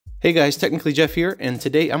Hey guys, Technically Jeff here, and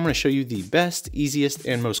today I'm going to show you the best, easiest,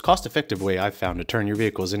 and most cost-effective way I've found to turn your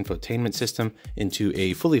vehicle's infotainment system into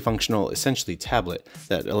a fully functional, essentially tablet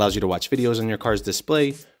that allows you to watch videos on your car's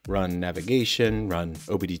display, run navigation, run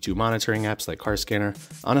OBD2 monitoring apps like Car Scanner,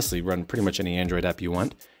 honestly run pretty much any Android app you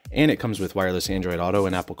want, and it comes with Wireless Android Auto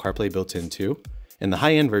and Apple CarPlay built in too. And the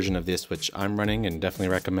high-end version of this, which I'm running and definitely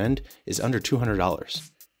recommend, is under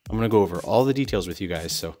 $200. I'm going to go over all the details with you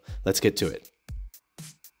guys, so let's get to it.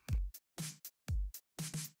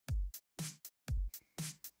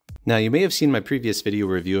 Now, you may have seen my previous video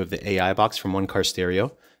review of the AI box from One Car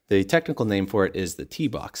Stereo. The technical name for it is the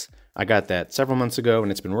TBox. I got that several months ago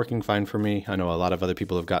and it's been working fine for me. I know a lot of other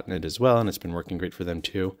people have gotten it as well and it's been working great for them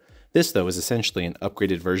too. This though is essentially an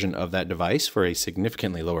upgraded version of that device for a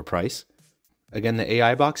significantly lower price. Again, the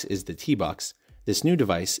AI box is the TBox. This new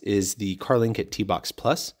device is the Carlinkit TBox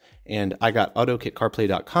Plus, and I got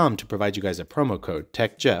AutoKitCarplay.com to provide you guys a promo code,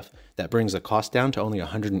 TechJeff, that brings the cost down to only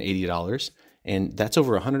 $180. And that's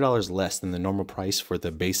over $100 less than the normal price for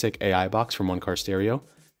the basic AI box from One Car Stereo,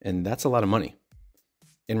 and that's a lot of money.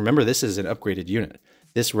 And remember, this is an upgraded unit.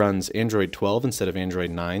 This runs Android 12 instead of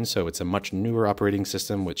Android 9, so it's a much newer operating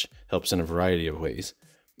system, which helps in a variety of ways.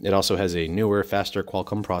 It also has a newer, faster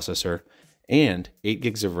Qualcomm processor, and 8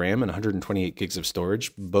 gigs of RAM and 128 gigs of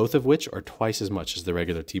storage, both of which are twice as much as the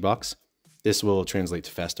regular T-Box. This will translate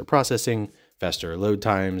to faster processing, faster load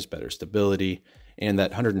times, better stability, and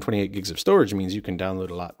that 128 gigs of storage means you can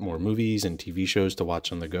download a lot more movies and TV shows to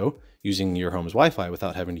watch on the go using your home's Wi-Fi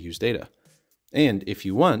without having to use data. And if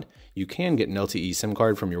you want, you can get an LTE SIM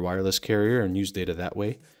card from your wireless carrier and use data that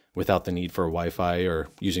way without the need for Wi-Fi or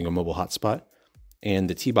using a mobile hotspot. And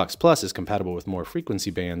the TBox Plus is compatible with more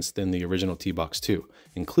frequency bands than the original TBox 2,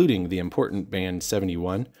 including the important band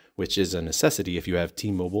 71, which is a necessity if you have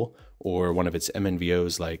T-Mobile or one of its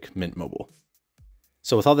MNVOs like Mint Mobile.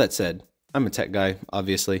 So with all that said, I'm a tech guy,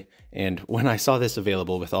 obviously, and when I saw this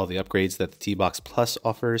available with all the upgrades that the TBox Plus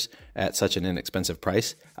offers at such an inexpensive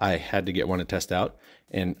price, I had to get one to test out.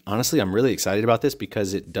 And honestly, I'm really excited about this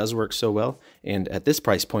because it does work so well. And at this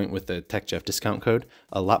price point with the TechJeff discount code,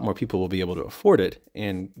 a lot more people will be able to afford it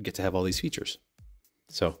and get to have all these features.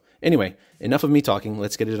 So anyway, enough of me talking.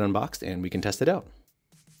 Let's get it unboxed and we can test it out.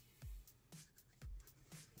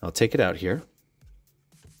 I'll take it out here.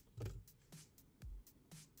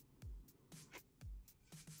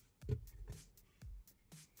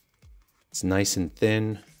 It's nice and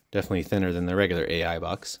thin, definitely thinner than the regular AI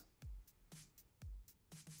box.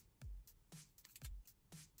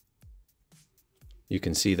 You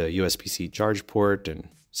can see the USB-C charge port and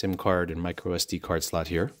SIM card and micro SD card slot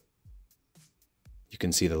here. You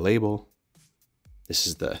can see the label. This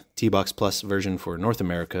is the TBox Plus version for North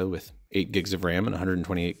America with 8 gigs of RAM and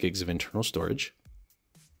 128 gigs of internal storage.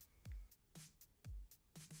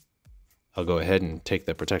 I'll go ahead and take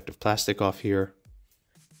the protective plastic off here.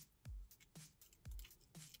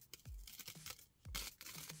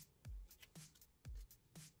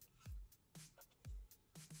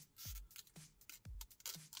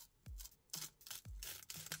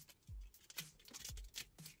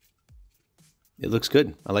 It looks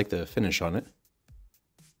good. I like the finish on it.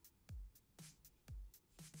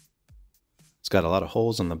 It's got a lot of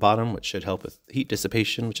holes on the bottom, which should help with heat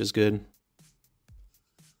dissipation, which is good.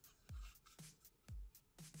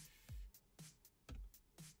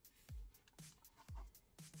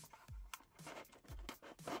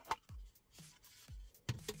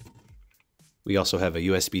 We also have a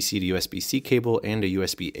USB-C to USB-C cable and a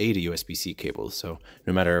USB-A to USB-C cable, so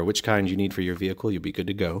no matter which kind you need for your vehicle, you'll be good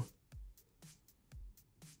to go.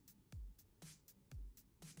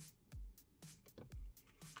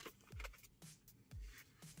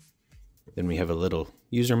 Then we have a little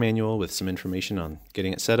user manual with some information on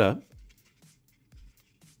getting it set up.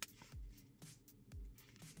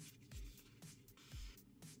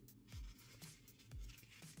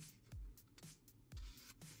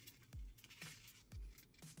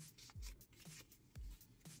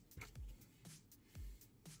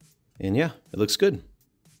 And yeah, it looks good.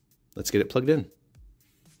 Let's get it plugged in.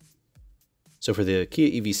 So for the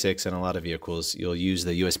Kia EV6 and a lot of vehicles, you'll use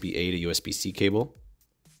the USB-A to USB-C cable.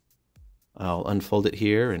 I'll unfold it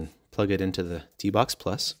here and plug it into the TBox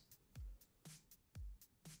Plus.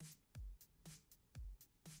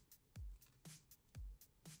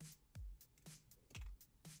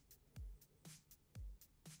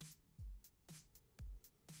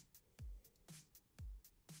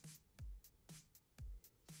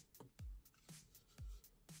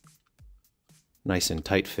 Nice and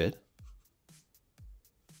tight fit.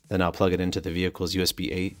 Then I'll plug it into the vehicle's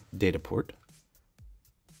USB-A data port.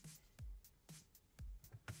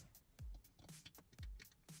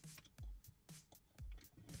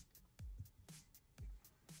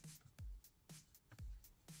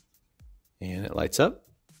 And it lights up.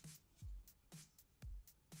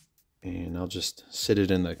 And I'll just sit it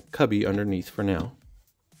in the cubby underneath for now.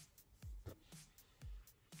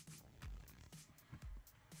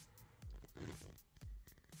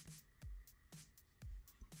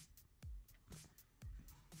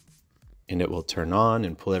 And it will turn on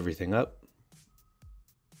and pull everything up.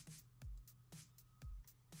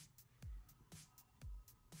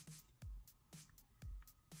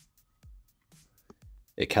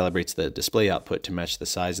 It calibrates the display output to match the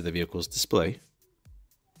size of the vehicle's display.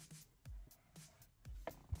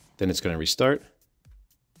 Then it's going to restart.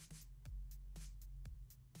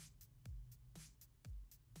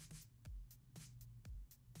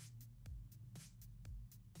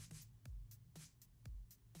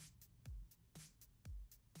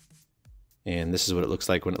 And this is what it looks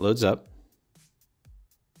like when it loads up.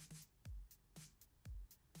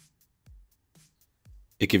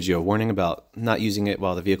 It gives you a warning about not using it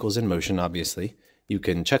while the vehicle is in motion, obviously. You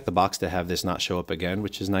can check the box to have this not show up again,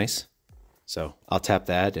 which is nice. So I'll tap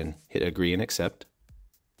that and hit agree and accept.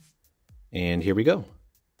 And here we go.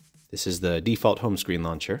 This is the default home screen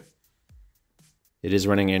launcher. It is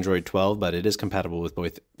running Android 12, but it is compatible with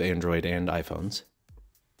both Android and iPhones.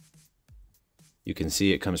 You can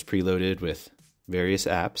see it comes preloaded with various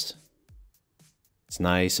apps. It's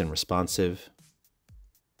nice and responsive.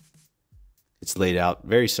 It's laid out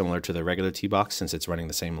very similar to the regular TBox since it's running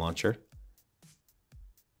the same launcher.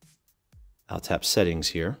 I'll tap settings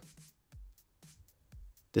here.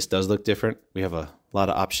 This does look different. We have a lot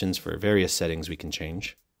of options for various settings we can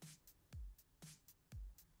change.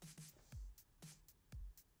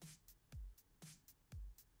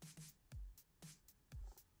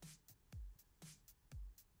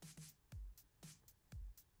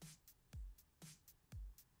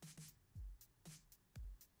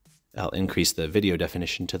 I'll increase the video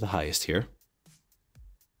definition to the highest here.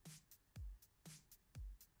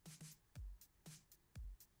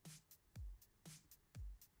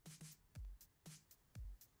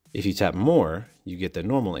 If you tap more, you get the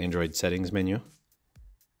normal Android settings menu.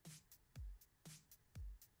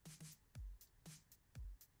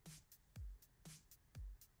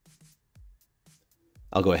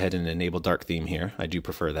 I'll go ahead and enable dark theme here. I do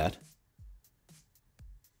prefer that.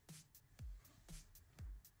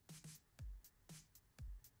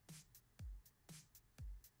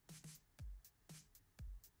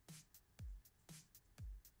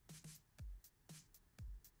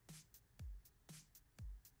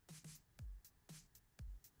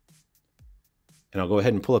 And I'll go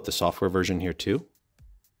ahead and pull up the software version here too.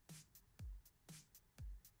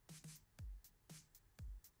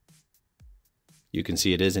 You can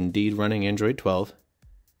see it is indeed running Android 12,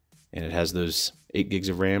 and it has those 8 gigs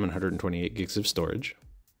of RAM and 128 gigs of storage.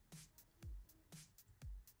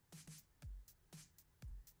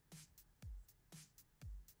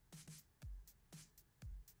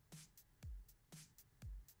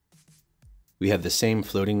 We have the same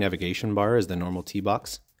floating navigation bar as the normal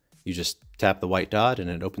TBox. You just tap the white dot and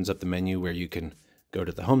it opens up the menu where you can go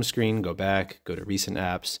to the home screen, go back, go to recent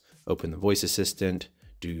apps, open the voice assistant,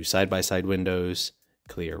 do side-by-side windows,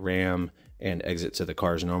 clear RAM, and exit to the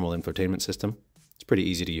car's normal infotainment system. It's pretty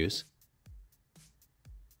easy to use.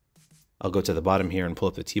 I'll go to the bottom here and pull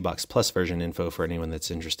up the TBox Plus version info for anyone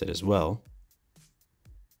that's interested as well.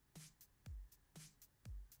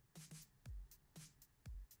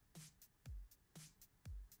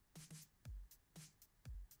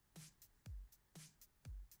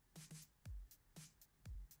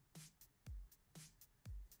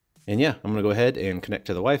 And yeah, I'm gonna go ahead and connect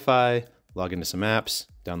to the Wi-Fi, log into some apps,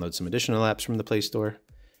 download some additional apps from the Play Store,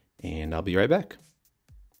 and I'll be right back.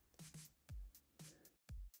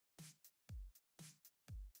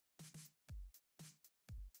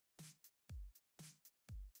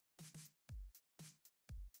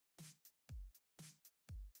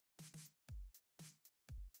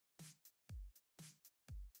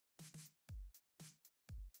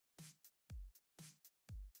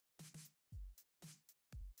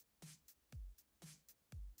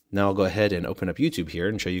 Now I'll go ahead and open up YouTube here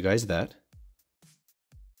and show you guys that.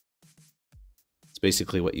 It's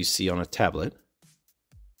basically what you see on a tablet.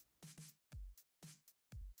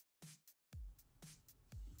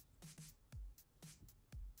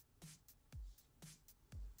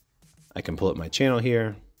 I can pull up my channel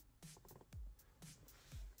here.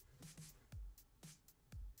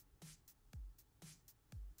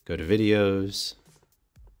 Go to videos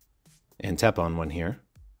and tap on one here.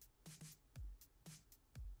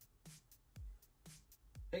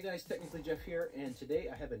 Hey guys, Technically Jeff here, and today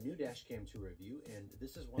I have a new dash cam to review, and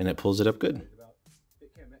this is one And it pulls it up good.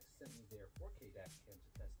 FITCAMX sent me their 4K dash cam to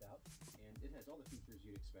test out, and it has all the features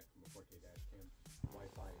you'd expect from a 4K dash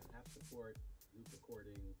Wi-Fi and app support, loop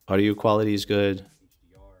recording, Audio quality is good.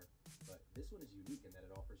 HDR, but this one is unique in that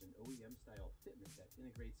it offers an OEM style fitment that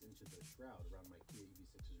integrates into the shroud around my Kia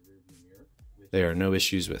EV6's rearview mirror. There are no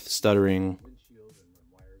issues with stuttering. Windshield and run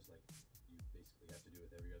wires like you basically have to do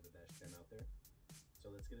with every other dash cam out there. So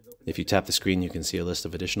let's get it open. If you tap the screen, you can see a list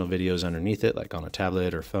of additional videos underneath it, like on a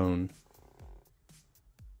tablet or phone.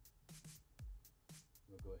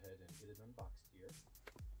 We'll go ahead and get it unboxed here.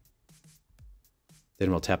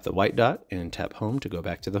 Then we'll tap the white dot and tap home to go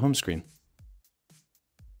back to the home screen.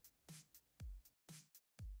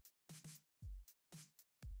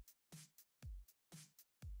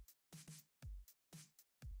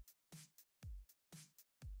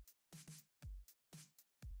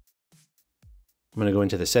 I'm going to go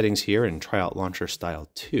into the settings here and try out Launcher Style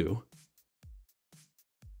 2.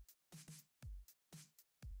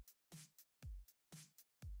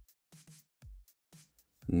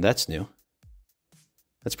 And that's new.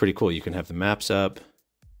 That's pretty cool. You can have the maps up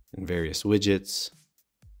and various widgets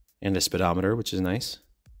and a speedometer, which is nice.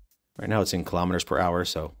 Right now it's in kilometers per hour,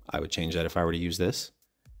 so I would change that if I were to use this,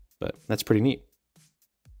 but that's pretty neat.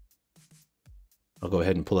 I'll go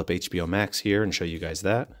ahead and pull up HBO Max here and show you guys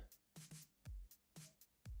that.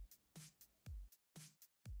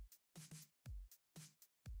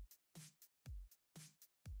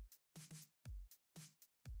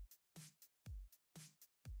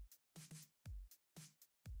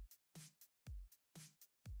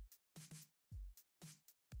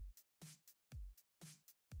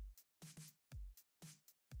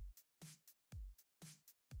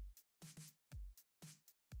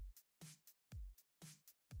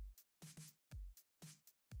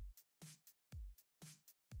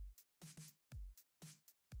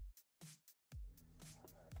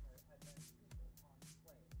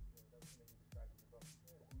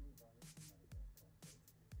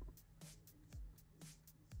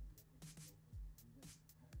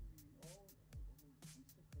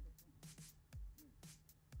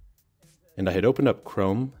 And I had opened up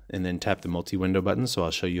Chrome and then tapped the multi-window button, so I'll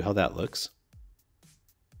show you how that looks.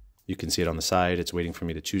 You can see it on the side. It's waiting for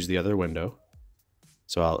me to choose the other window.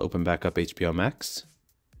 So I'll open back up HBO Max.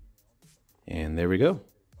 And there we go.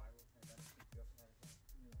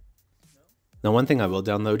 Now, one thing I will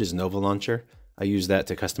download is Nova Launcher. I use that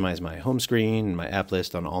to customize my home screen and my app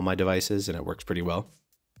list on all my devices, and it works pretty well.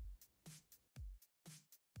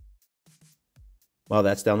 While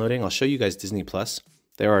that's downloading, I'll show you guys Disney Plus.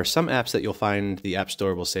 There are some apps that you'll find the App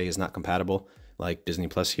Store will say is not compatible, like Disney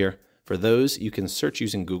Plus here. For those, you can search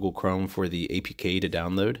using Google Chrome for the APK to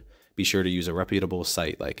download. Be sure to use a reputable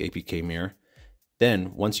site like APK Mirror.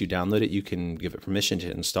 Then, once you download it, you can give it permission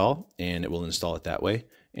to install, and it will install it that way,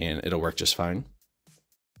 and it'll work just fine.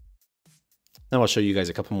 Now I'll show you guys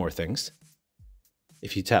a couple more things.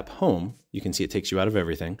 If you tap Home, you can see it takes you out of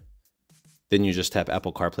everything. Then you just tap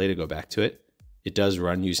Apple CarPlay to go back to it. It does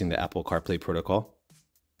run using the Apple CarPlay protocol.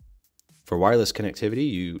 For wireless connectivity,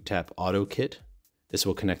 you tap AutoKit. This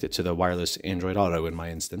will connect it to the Wireless Android Auto in my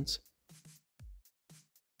instance.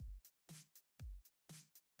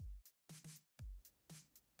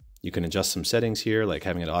 You can adjust some settings here, like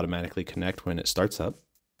having it automatically connect when it starts up.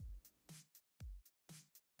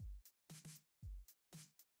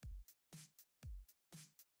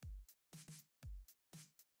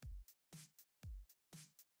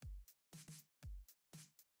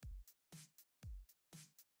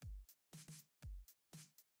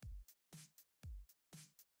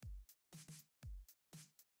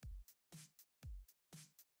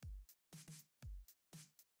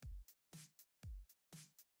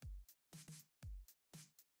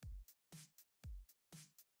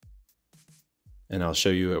 And I'll show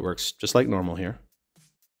you it works just like normal here.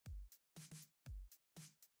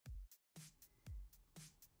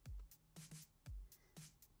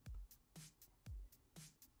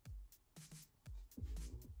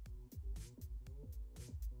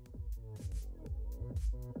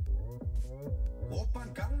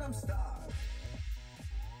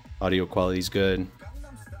 Audio quality is good.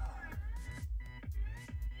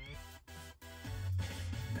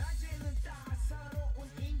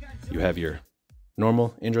 You have your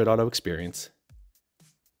normal Android Auto experience.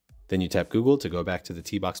 Then you tap Google to go back to the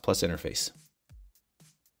TBox Plus interface.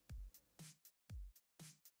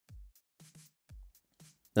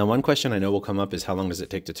 Now, one question I know will come up is how long does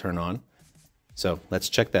it take to turn on? So let's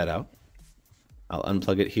check that out. I'll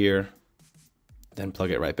unplug it here, then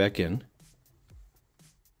plug it right back in.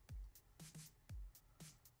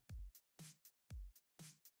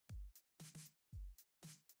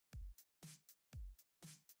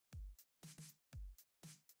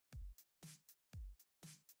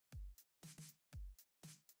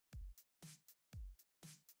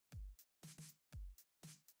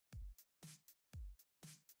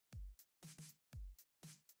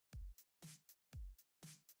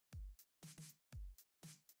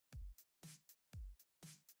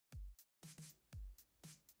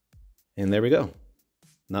 And there we go.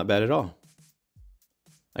 Not bad at all.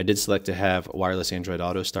 I did select to have Wireless Android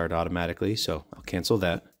Auto start automatically, so I'll cancel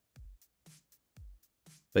that.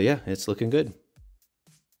 But yeah, it's looking good.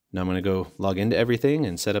 Now I'm going to go log into everything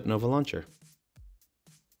and set up Nova Launcher.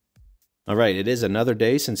 All right, it is another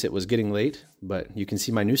day since it was getting late, but you can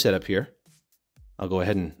see my new setup here. I'll go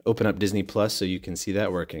ahead and open up Disney Plus so you can see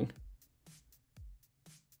that working.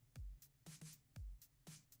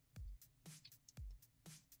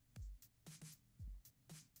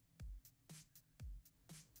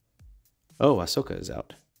 Oh, Ahsoka is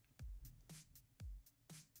out.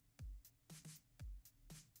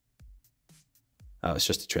 Oh, it's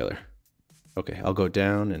just a trailer. Okay, I'll go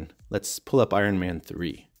down and let's pull up Iron Man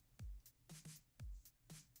 3.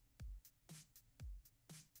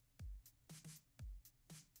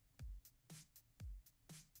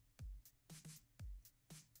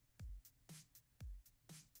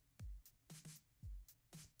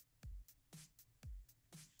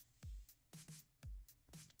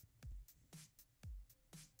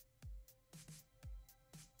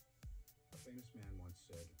 A famous man once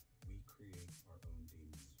said, "We create our own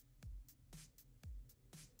demons."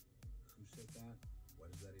 Who said that?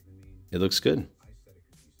 What does that even mean? It looks good. I said it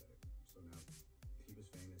because he said it. So now he was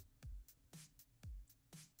famous.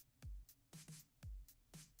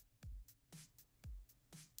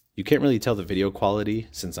 You can't really tell the video quality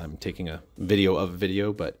since I'm taking a video of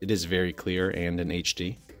video, but it is very clear and in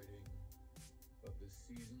HD. But the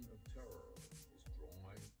season of terror is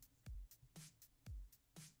drawing.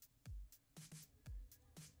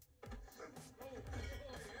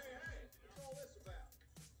 What's all this about?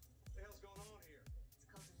 What the hell's going on here?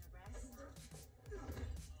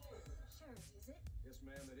 It's called an arrest. Sure, is it? Yes,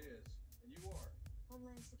 ma'am, it is. And you are?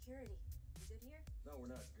 Homeland Security. You good here? No, we're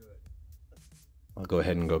not good. I'll go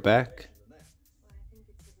ahead and go back. Well, I think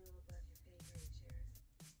it's a little above your pay grade, Sheriff.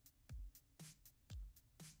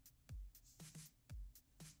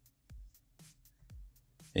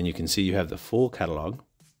 And you can see you have the full catalog.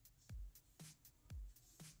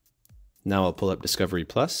 Now I'll pull up Discovery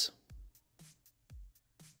Plus.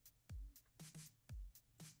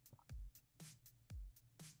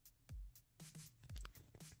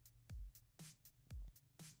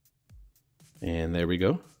 And there we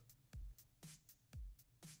go.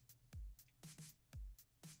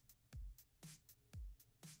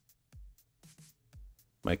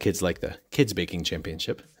 My kids like the Kids Baking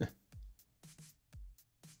Championship.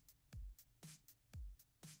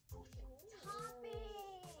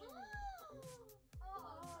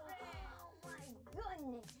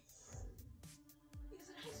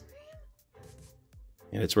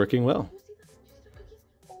 And it's working well.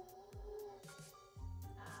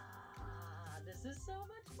 This is so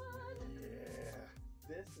much fun. Yeah.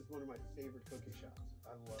 This is one of my favorite cookie shops.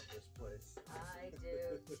 I love this place. I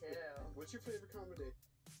do too. What's your favorite combination?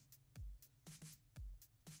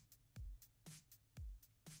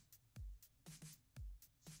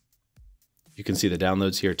 You can see the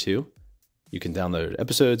downloads here too. You can download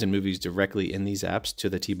episodes and movies directly in these apps to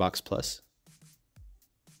the TBox Plus.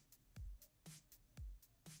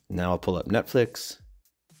 Now I'll pull up Netflix.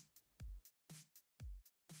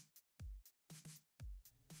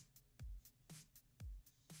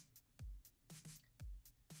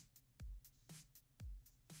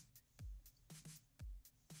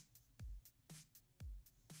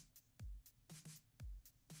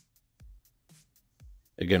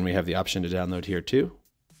 Again, we have the option to download here too.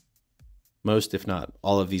 Most, if not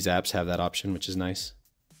all of these apps have that option, which is nice.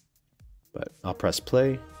 But I'll press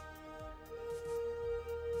play.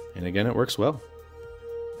 And again, it works well.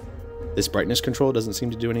 This brightness control doesn't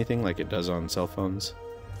seem to do anything like it does on cell phones.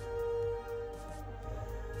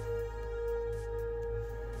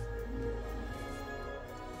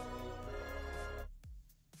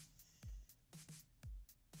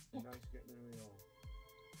 Nice getting to know you all.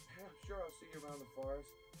 Yeah, I'm sure I'll see you around the forest.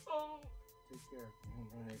 Oh, take care.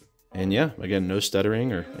 All right. And yeah, again, no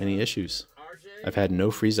stuttering or any issues. I've had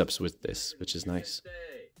no freeze-ups with this, which is nice.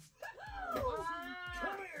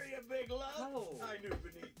 Come here, you big love. I knew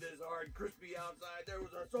beneath this hard, crispy outside there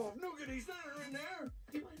was a soft nougaty center in there.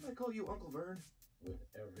 Do you mind if I call you Uncle Vern? With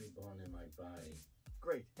every bone in my body.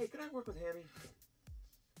 Great. Hey, can I work with Hammy?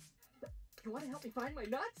 You want to help me find my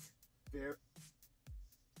nuts? There.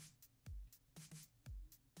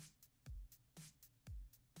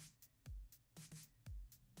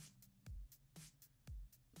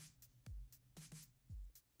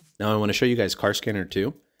 Now I want to show you guys Car Scanner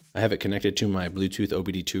 2. I have it connected to my Bluetooth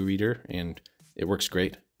OBD2 reader and it works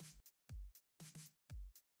great.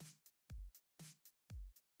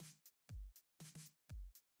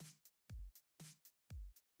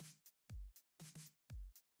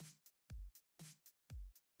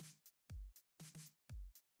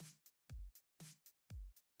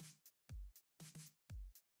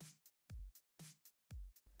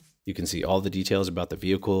 You can see all the details about the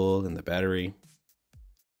vehicle and the battery.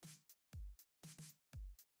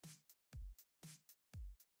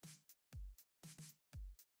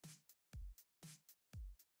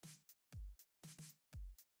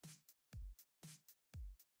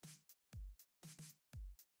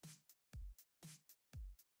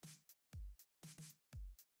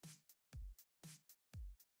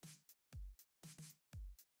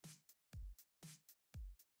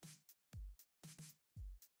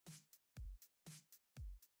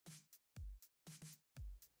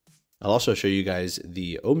 I'll also show you guys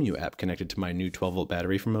the Ohmmu app connected to my new 12-volt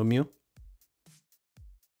battery from Ohmmu.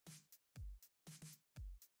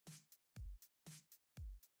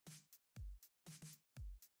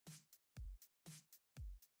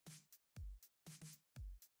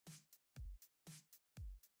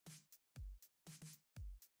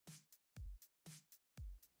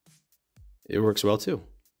 It works well too.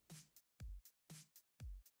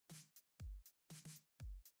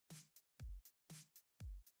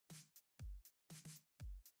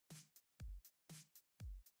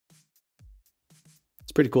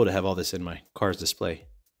 It's pretty cool to have all this in my car's display.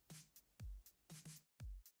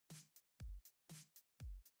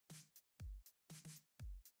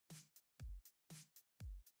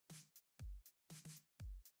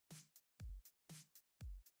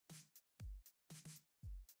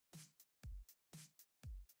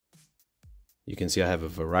 You can see I have a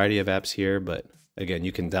variety of apps here, but again,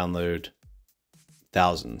 you can download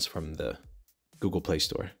thousands from the Google Play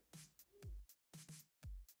Store.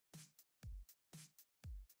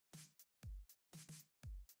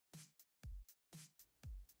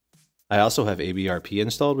 I also have ABRP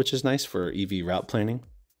installed, which is nice for EV route planning.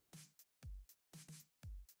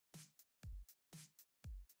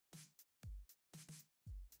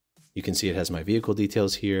 You can see it has my vehicle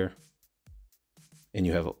details here, and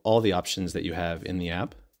you have all the options that you have in the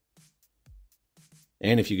app.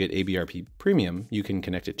 And if you get ABRP Premium, you can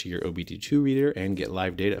connect it to your OBD2 reader and get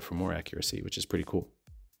live data for more accuracy, which is pretty cool.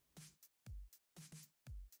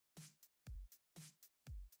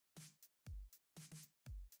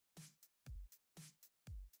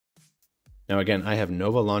 Now again, I have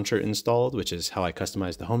Nova Launcher installed, which is how I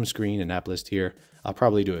customize the home screen and app list here. I'll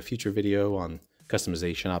probably do a future video on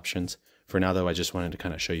customization options. For now though, I just wanted to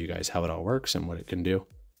kind of show you guys how it all works and what it can do.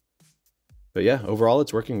 But yeah, overall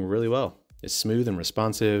it's working really well. It's smooth and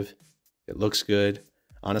responsive. It looks good.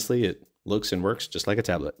 Honestly, it looks and works just like a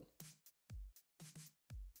tablet.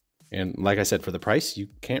 And like I said, for the price, you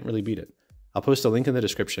can't really beat it. I'll post a link in the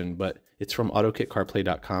description, but it's from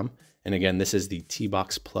AutoKitCarplay.com. And again, this is the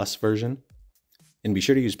TBox Plus version. And be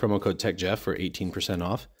sure to use promo code TechJeff for 18%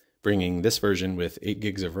 off, bringing this version with 8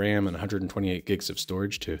 gigs of RAM and 128 gigs of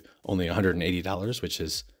storage to only $180, which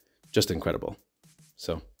is just incredible.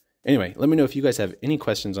 So anyway, let me know if you guys have any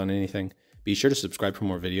questions on anything. Be sure to subscribe for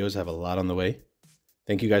more videos. I have a lot on the way.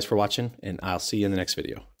 Thank you guys for watching, and I'll see you in the next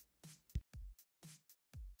video.